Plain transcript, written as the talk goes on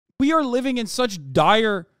We are living in such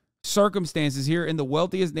dire circumstances here in the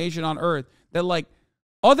wealthiest nation on earth that, like,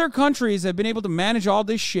 other countries have been able to manage all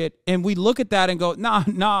this shit, and we look at that and go,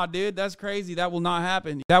 nah, dude, that's crazy. That will not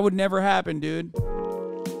happen. That would never happen, dude.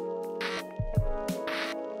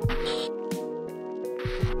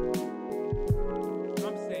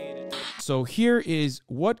 I'm saying it. So here is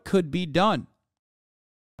what could be done.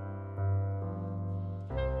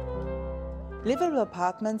 Livable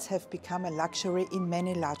apartments have become a luxury in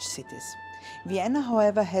many large cities. Vienna,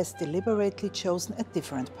 however, has deliberately chosen a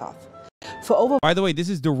different path. By the way, this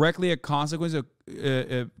is directly a consequence of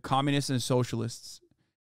communists and socialists.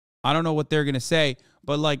 I don't know what they're going to say,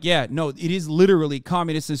 but like, yeah, no, it is literally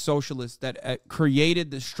communists and socialists that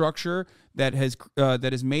created the structure that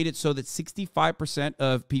has made it so that 65%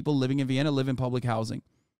 of people living in Vienna live in public housing.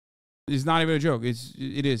 It's not even a joke.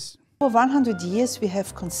 It is. For 100 years, we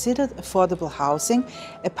have considered affordable housing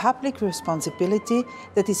a public responsibility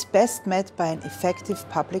that is best met by an effective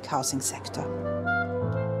public housing sector.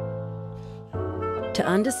 To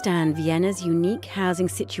understand Vienna's unique housing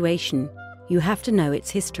situation, you have to know its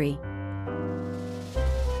history.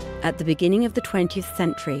 At the beginning of the 20th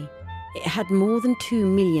century, it had more than 2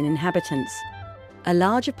 million inhabitants, a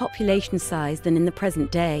larger population size than in the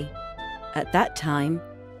present day. At that time,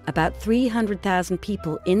 about 300,000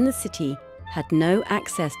 people in the city had no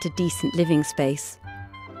access to decent living space.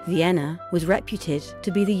 Vienna was reputed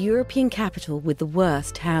to be the European capital with the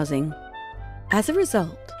worst housing. As a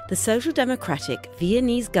result, the Social Democratic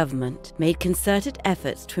Viennese government made concerted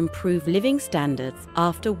efforts to improve living standards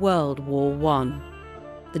after World War I.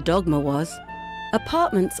 The dogma was,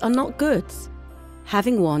 apartments are not goods.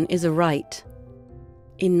 Having one is a right.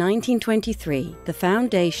 In 1923, the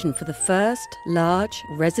foundation for the first large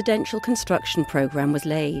residential construction program was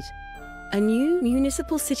laid. A new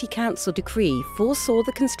municipal city council decree foresaw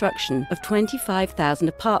the construction of 25,000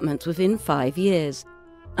 apartments within 5 years,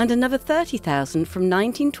 and another 30,000 from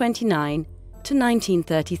 1929 to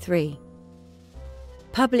 1933.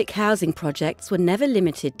 Public housing projects were never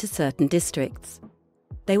limited to certain districts.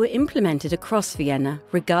 They were implemented across Vienna,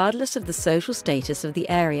 regardless of the social status of the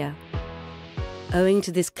area. Owing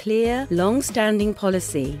to this clear, long-standing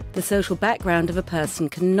policy, the social background of a person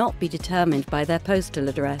cannot be determined by their postal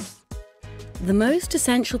address. The most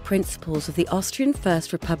essential principles of the Austrian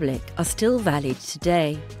First Republic are still valid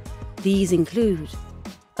today. These include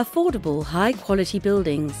affordable, high-quality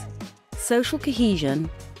buildings, social cohesion,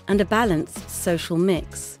 and a balanced social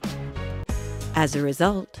mix. As a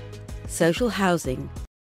result, social housing.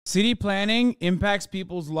 City planning impacts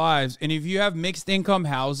people's lives. And if you have mixed income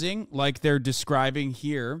housing, like they're describing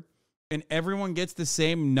here, and everyone gets the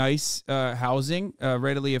same nice housing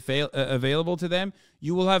readily available to them,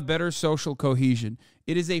 you will have better social cohesion.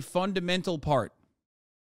 It is a fundamental part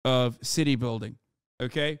of city building,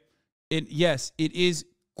 okay? Yes, it is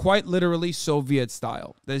quite literally Soviet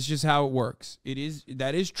style. That's just how it works.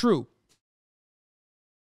 That is true.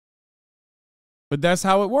 But that's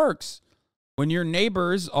how it works. When your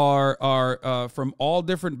neighbors are from all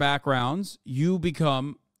different backgrounds, you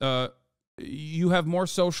have more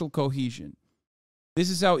social cohesion. This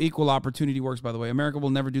is how equal opportunity works, by the way. America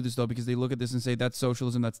will never do this, though, because they look at this and say, that's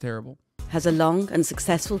socialism, that's terrible. Has a long and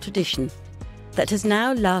successful tradition that has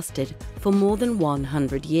now lasted for more than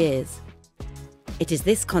 100 years. It is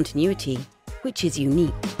this continuity which is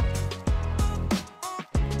unique.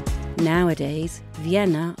 Nowadays,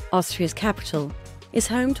 Vienna, Austria's capital, is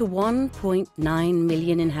home to 1.9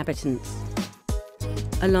 million inhabitants.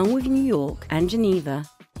 Along with New York and Geneva,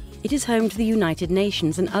 it is home to the United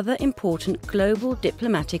Nations and other important global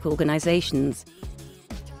diplomatic organizations.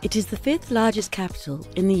 It is the 5th largest capital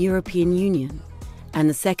in the European Union and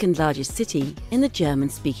the 2nd largest city in the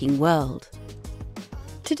German-speaking world.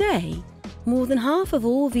 Today, more than half of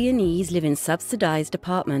all Viennese live in subsidized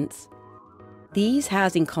apartments. These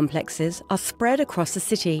housing complexes are spread across the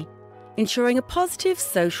city, ensuring a positive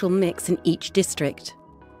social mix in each district.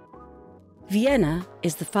 Vienna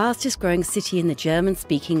is the fastest growing city in the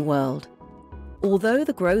German-speaking world. Although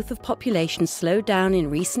the growth of population slowed down in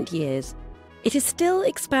recent years, it is still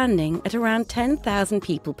expanding at around 10,000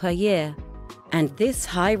 people per year. And this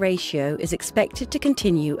high ratio is expected to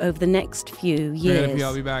continue over the next few years.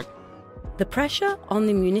 I'll be back. The pressure on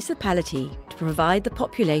the municipality to provide the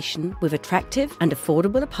population with attractive and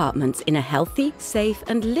affordable apartments in a healthy, safe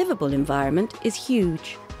and livable environment is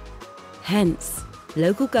huge. Hence,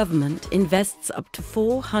 local government invests up to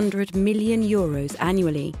 400 million euros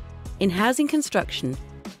annually in housing construction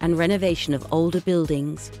and renovation of older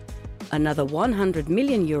buildings. Another 100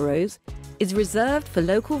 million euros is reserved for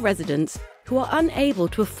local residents who are unable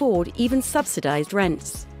to afford even subsidized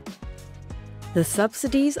rents. The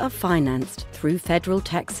subsidies are financed through federal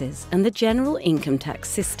taxes and the general income tax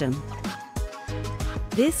system.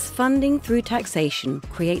 This funding through taxation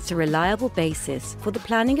creates a reliable basis for the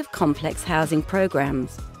planning of complex housing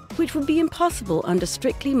programs, which would be impossible under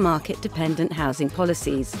strictly market-dependent housing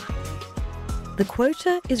policies. The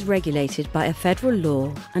quota is regulated by a federal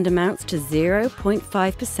law and amounts to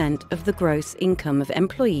 0.5% of the gross income of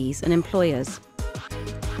employees and employers.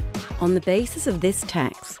 On the basis of this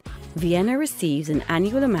tax, Vienna receives an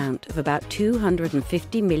annual amount of about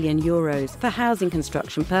 250 million euros for housing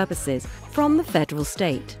construction purposes from the federal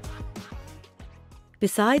state.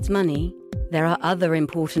 Besides money, there are other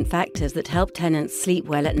important factors that help tenants sleep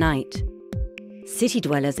well at night. City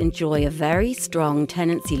dwellers enjoy a very strong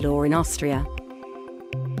tenancy law in Austria.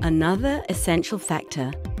 Another essential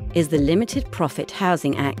factor is the Limited Profit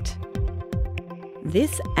Housing Act.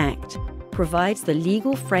 This act provides the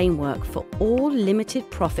legal framework for all limited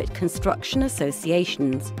profit construction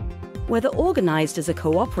associations, whether organised as a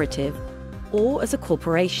cooperative or as a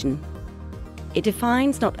corporation. It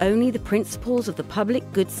defines not only the principles of the public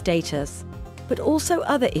good status, but also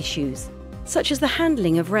other issues, such as the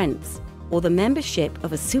handling of rents or the membership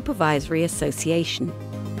of a supervisory association.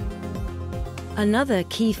 Another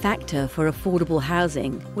key factor for affordable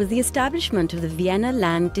housing was the establishment of the Vienna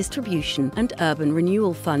Land Distribution and Urban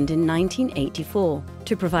Renewal Fund in 1984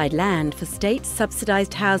 to provide land for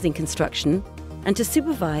state-subsidized housing construction and to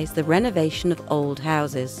supervise the renovation of old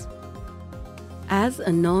houses. As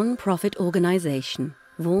a non-profit organization,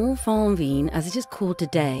 Wohnfonds Wien, as it is called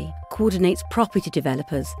today, coordinates property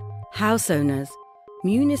developers, house owners,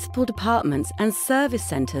 municipal departments and service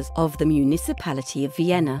centers of the municipality of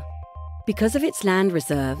Vienna. Because of its land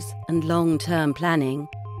reserves and long-term planning,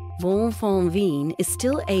 Wohnfonds Wien is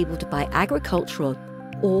still able to buy agricultural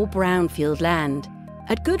or brownfield land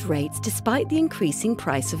at good rates despite the increasing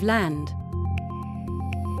price of land.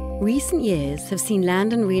 Recent years have seen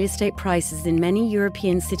land and real estate prices in many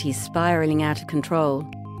European cities spiraling out of control.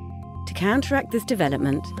 To counteract this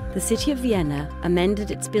development, the city of Vienna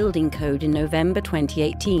amended its building code in November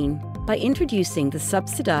 2018 by introducing the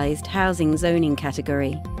subsidized housing zoning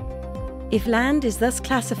category. If land is thus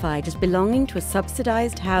classified as belonging to a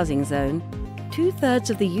subsidized housing zone, 2/3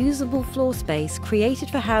 of the usable floor space created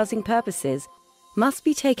for housing purposes must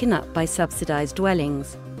be taken up by subsidized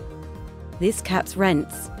dwellings. This caps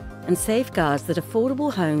rents and safeguards that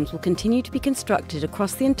affordable homes will continue to be constructed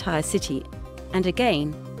across the entire city, and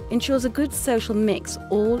again, ensures a good social mix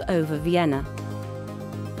all over Vienna.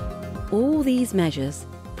 All these measures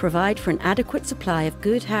provide for an adequate supply of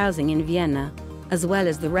good housing in Vienna, as well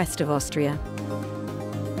as the rest of Austria.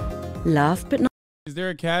 Last but not... Is there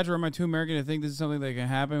a catch, or am I too American to think this is something that can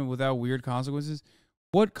happen without weird consequences?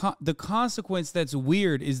 The consequence that's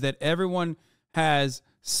weird is that everyone has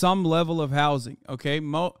some level of housing, okay?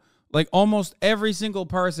 Like almost every single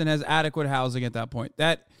person has adequate housing at that point.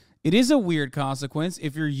 That it is a weird consequence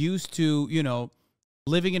if you're used to, you know,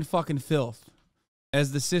 living in fucking filth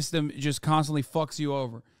as the system just constantly fucks you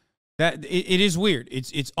over. That it is weird.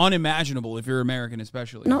 It's unimaginable if you're American,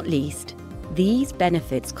 especially. Not least, these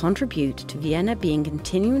benefits contribute to Vienna being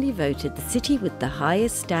continually voted the city with the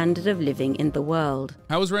highest standard of living in the world.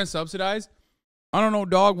 How is rent subsidized? I don't know,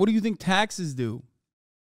 dog. What do you think taxes do?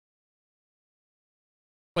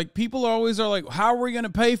 Like, people always are like, how are we going to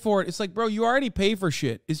pay for it? It's like, bro, you already pay for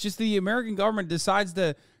shit. It's just the American government decides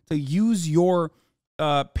to use your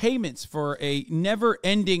payments for a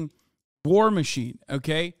never-ending war machine,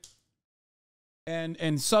 okay?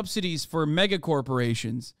 And subsidies for mega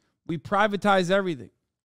corporations. We privatize everything.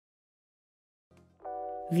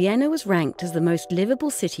 Vienna was ranked as the most livable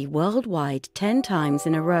city worldwide 10 times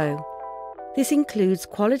in a row. This includes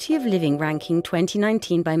Quality of Living ranking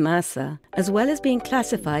 2019 by Mercer, as well as being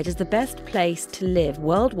classified as the best place to live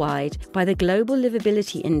worldwide by the Global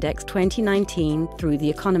Livability Index 2019 through The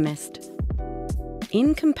Economist.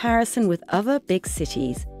 In comparison with other big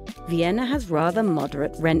cities, Vienna has rather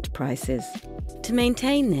moderate rent prices. To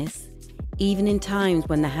maintain this, even in times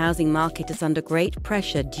when the housing market is under great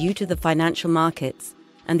pressure due to the financial markets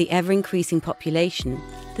and the ever-increasing population,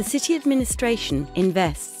 the city administration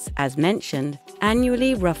invests, as mentioned,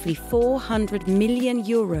 annually roughly 400 million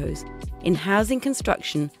euros in housing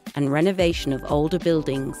construction and renovation of older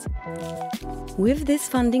buildings. With this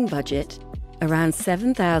funding budget, around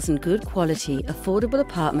 7,000 good quality, affordable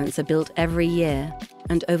apartments are built every year,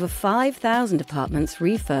 and over 5,000 apartments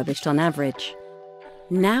refurbished on average.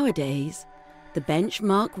 Nowadays, the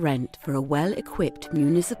benchmark rent for a well-equipped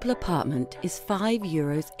municipal apartment is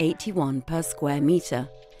 €5.81 per square metre,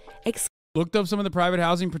 Looked up some of the private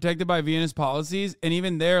housing protected by Vienna's policies, and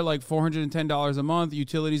even there, like $410 a month,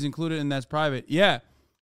 utilities included, and that's private. Yeah,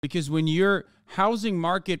 because when your housing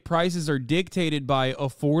market prices are dictated by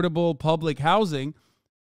affordable public housing,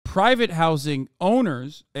 private housing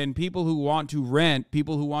owners and people who want to rent,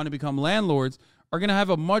 people who want to become landlords, are going to have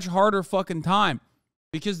a much harder fucking time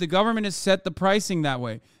because the government has set the pricing that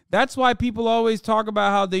way. That's why people always talk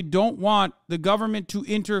about how they don't want the government to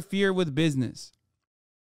interfere with business.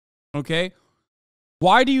 Okay?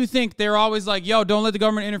 Why do you think they're always like, yo, don't let the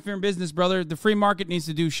government interfere in business, brother? The free market needs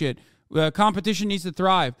to do shit. Competition needs to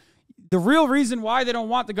thrive. The real reason why they don't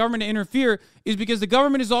want the government to interfere is because the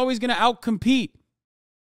government is always going to outcompete.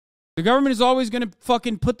 The government is always going to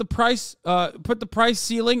fucking put the price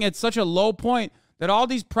ceiling at such a low point that all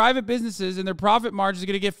these private businesses and their profit margins are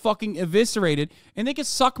going to get fucking eviscerated, and they can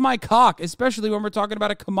suck my cock, especially when we're talking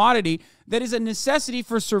about a commodity that is a necessity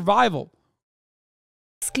for survival.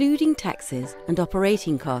 Excluding taxes and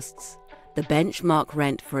operating costs, the benchmark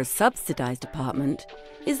rent for a subsidized apartment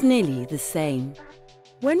is nearly the same.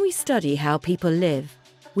 When we study how people live,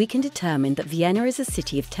 we can determine that Vienna is a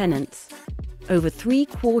city of tenants. Over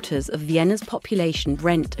 3/4 of Vienna's population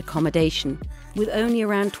rent accommodation, with only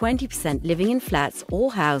around 20% living in flats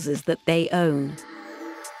or houses that they own.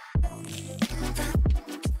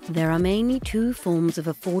 There are mainly two forms of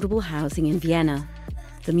affordable housing in Vienna: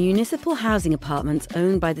 the municipal housing apartments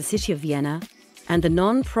owned by the city of Vienna, and the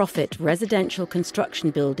non-profit residential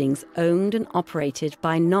construction buildings owned and operated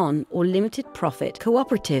by non- or limited-profit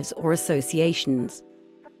cooperatives or associations.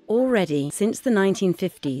 Already, since the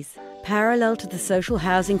 1950s, parallel to the social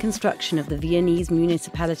housing construction of the Viennese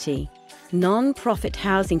municipality, non-profit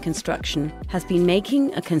housing construction has been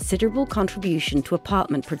making a considerable contribution to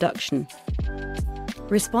apartment production.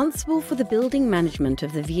 Responsible for the building management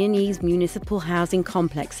of the Viennese municipal housing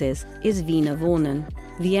complexes is Wiener Wohnen,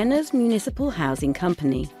 Vienna's municipal housing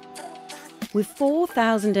company. With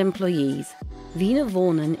 4,000 employees, Wiener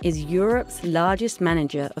Wohnen is Europe's largest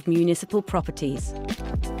manager of municipal properties.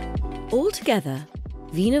 Altogether,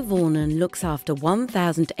 Wiener Wohnen looks after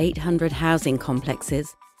 1,800 housing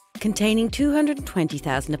complexes containing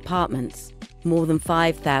 220,000 apartments, more than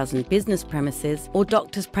 5,000 business premises or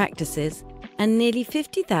doctors' practices, and nearly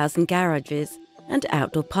 50,000 garages and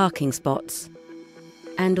outdoor parking spots.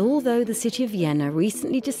 And although the city of Vienna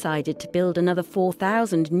recently decided to build another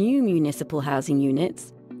 4,000 new municipal housing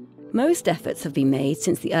units, most efforts have been made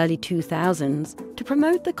since the early 2000s to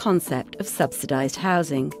promote the concept of subsidized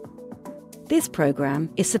housing. This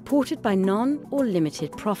program is supported by non- or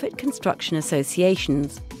limited-profit construction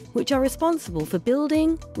associations, which are responsible for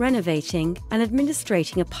building, renovating, and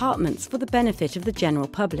administrating apartments for the benefit of the general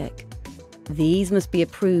public. These must be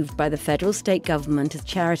approved by the federal state government as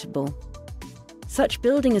charitable. Such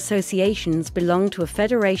building associations belong to a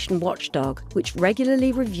federation watchdog which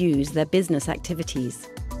regularly reviews their business activities.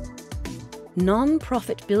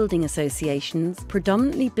 Non-profit building associations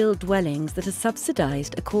predominantly build dwellings that are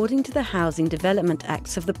subsidized according to the Housing Development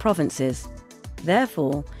Acts of the provinces.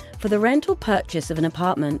 Therefore, for the rent or purchase of an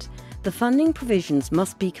apartment, the funding provisions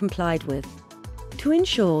must be complied with. To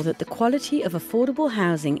ensure that the quality of affordable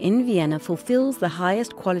housing in Vienna fulfills the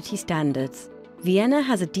highest quality standards, Vienna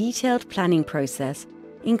has a detailed planning process,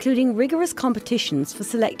 including rigorous competitions for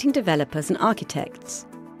selecting developers and architects.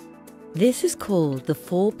 This is called the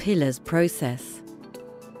Four Pillars process.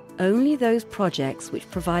 Only those projects which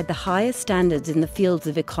provide the highest standards in the fields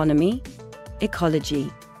of economy,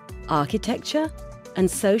 ecology, architecture,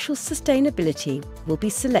 and social sustainability will be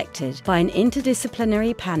selected by an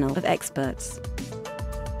interdisciplinary panel of experts.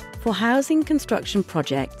 For housing construction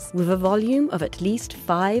projects with a volume of at least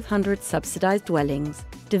 500 subsidized dwellings,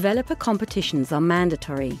 developer competitions are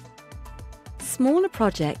mandatory. Smaller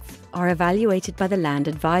projects are evaluated by the Land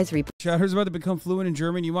Advisory Chatter's about to become fluent in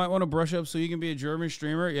German. You might want to brush up so you can be a German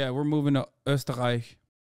streamer. Yeah, we're moving to Österreich.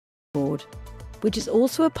 Board, which is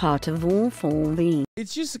also a part of Wohnfonds Wien.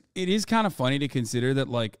 It is kind of funny to consider that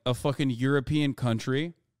like a fucking European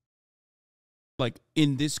country, like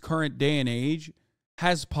in this current day and age,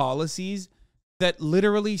 has policies that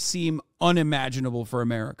literally seem unimaginable for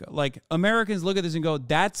America. Like Americans look at this and go,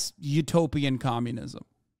 that's utopian communism.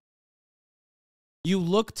 You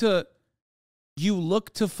look to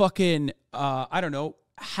fucking, I don't know,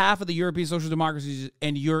 half of the European social democracies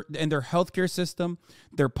and their healthcare system,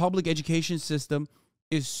 their public education system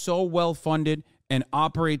is so well funded and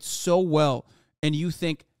operates so well. And you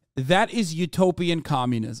think that is utopian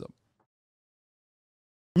communism.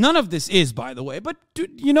 None of this is, by the way, but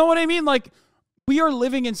dude, you know what I mean? Like, we are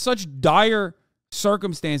living in such dire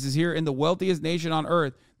circumstances here in the wealthiest nation on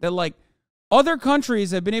earth that, like, Other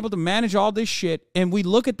countries have been able to manage all this shit, and we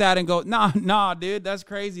look at that and go, nah, dude, that's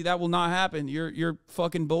crazy. That will not happen. You're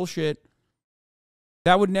fucking bullshit.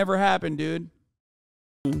 That would never happen, dude.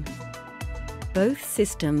 Both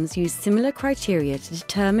systems use similar criteria to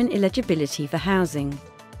determine eligibility for housing.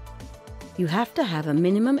 You have to have a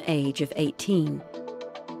minimum age of 18.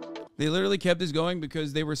 They literally kept this going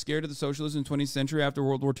because they were scared of the socialists in the 20th century after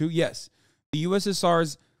World War II. Yes, the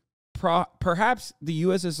USSR's perhaps the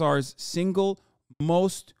USSR's single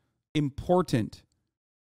most important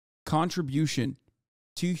contribution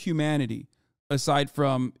to humanity, aside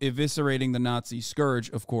from eviscerating the Nazi scourge,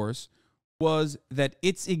 of course, was that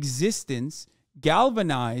its existence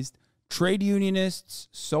galvanized trade unionists,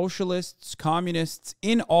 socialists, communists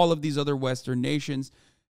in all of these other Western nations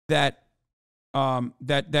that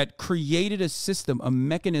created a system, a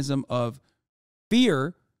mechanism of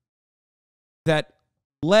fear that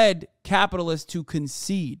led capitalists to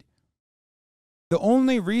concede. The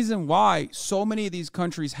only reason why so many of these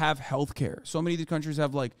countries have healthcare, so many of these countries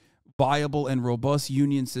have like viable and robust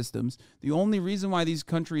union systems, the only reason why these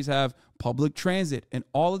countries have public transit and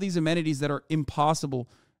all of these amenities that are impossible,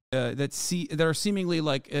 that are seemingly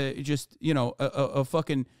like just, you know, a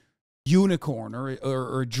fucking unicorn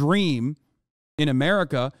or a dream in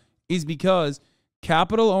America, is because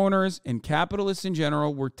capital owners and capitalists in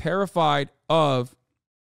general were terrified of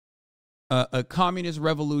a communist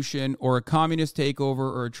revolution or a communist takeover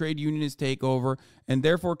or a trade unionist takeover, and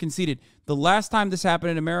therefore conceded. The last time this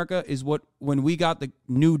happened in America is when we got the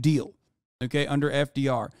New Deal, okay, under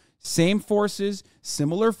FDR. Same forces,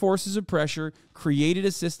 similar forces of pressure created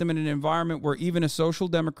a system and an environment where even a social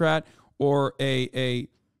democrat or a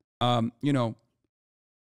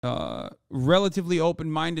relatively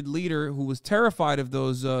open-minded leader who was terrified of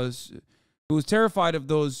those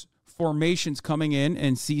formations coming in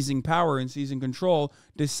and seizing power and seizing control,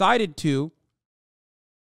 decided to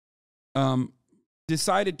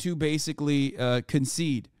basically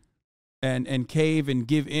concede and cave and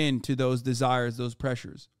give in to those desires, those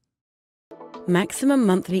pressures. Maximum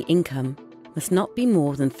monthly income must not be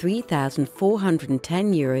more than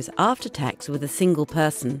 €3,410 after tax with a single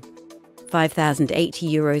person,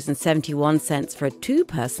 €5,080.71 for a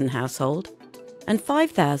two-person household, and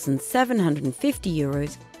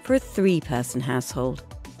 €5,750 for a three-person household.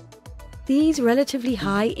 These relatively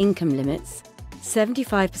high income limits,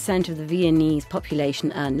 75% of the Viennese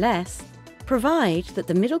population earn less, provide that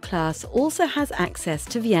the middle class also has access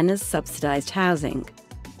to Vienna's subsidized housing.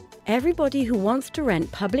 Everybody who wants to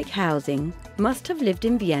rent public housing must have lived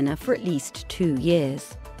in Vienna for at least 2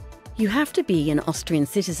 years. You have to be an Austrian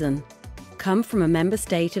citizen, come from a member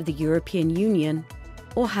state of the European Union,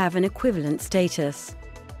 or have an equivalent status.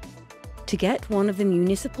 To get one of the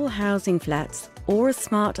municipal housing flats or a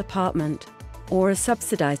smart apartment or a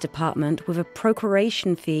subsidized apartment with a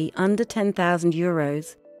procuration fee under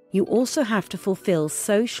 €10,000, you also have to fulfill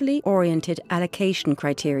socially oriented allocation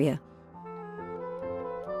criteria.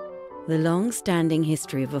 The long-standing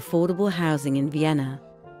history of affordable housing in Vienna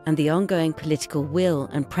and the ongoing political will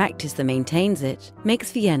and practice that maintains it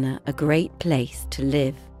makes Vienna a great place to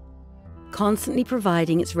live. Constantly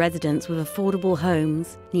providing its residents with affordable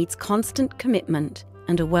homes needs constant commitment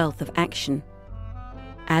and a wealth of action.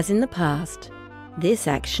 As in the past, this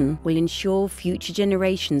action will ensure future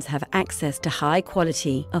generations have access to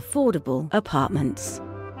high-quality, affordable apartments.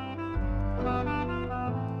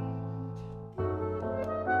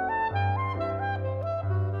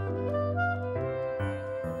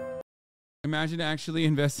 Imagine actually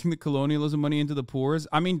investing the colonialism money into the poor.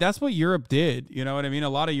 I mean, that's what Europe did. You know what I mean? A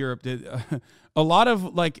lot of Europe did. A lot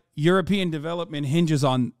of like European development hinges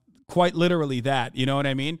on quite literally that. You know what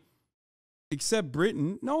I mean? Except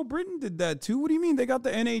Britain. No, Britain did that too. What do you mean? They got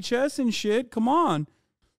the NHS and shit. Come on.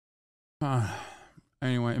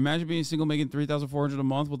 Anyway, imagine being single making $3,400 a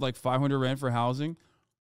month with like $500 rent for housing.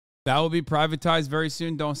 That will be privatized very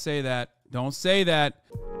soon. Don't say that. Don't say that.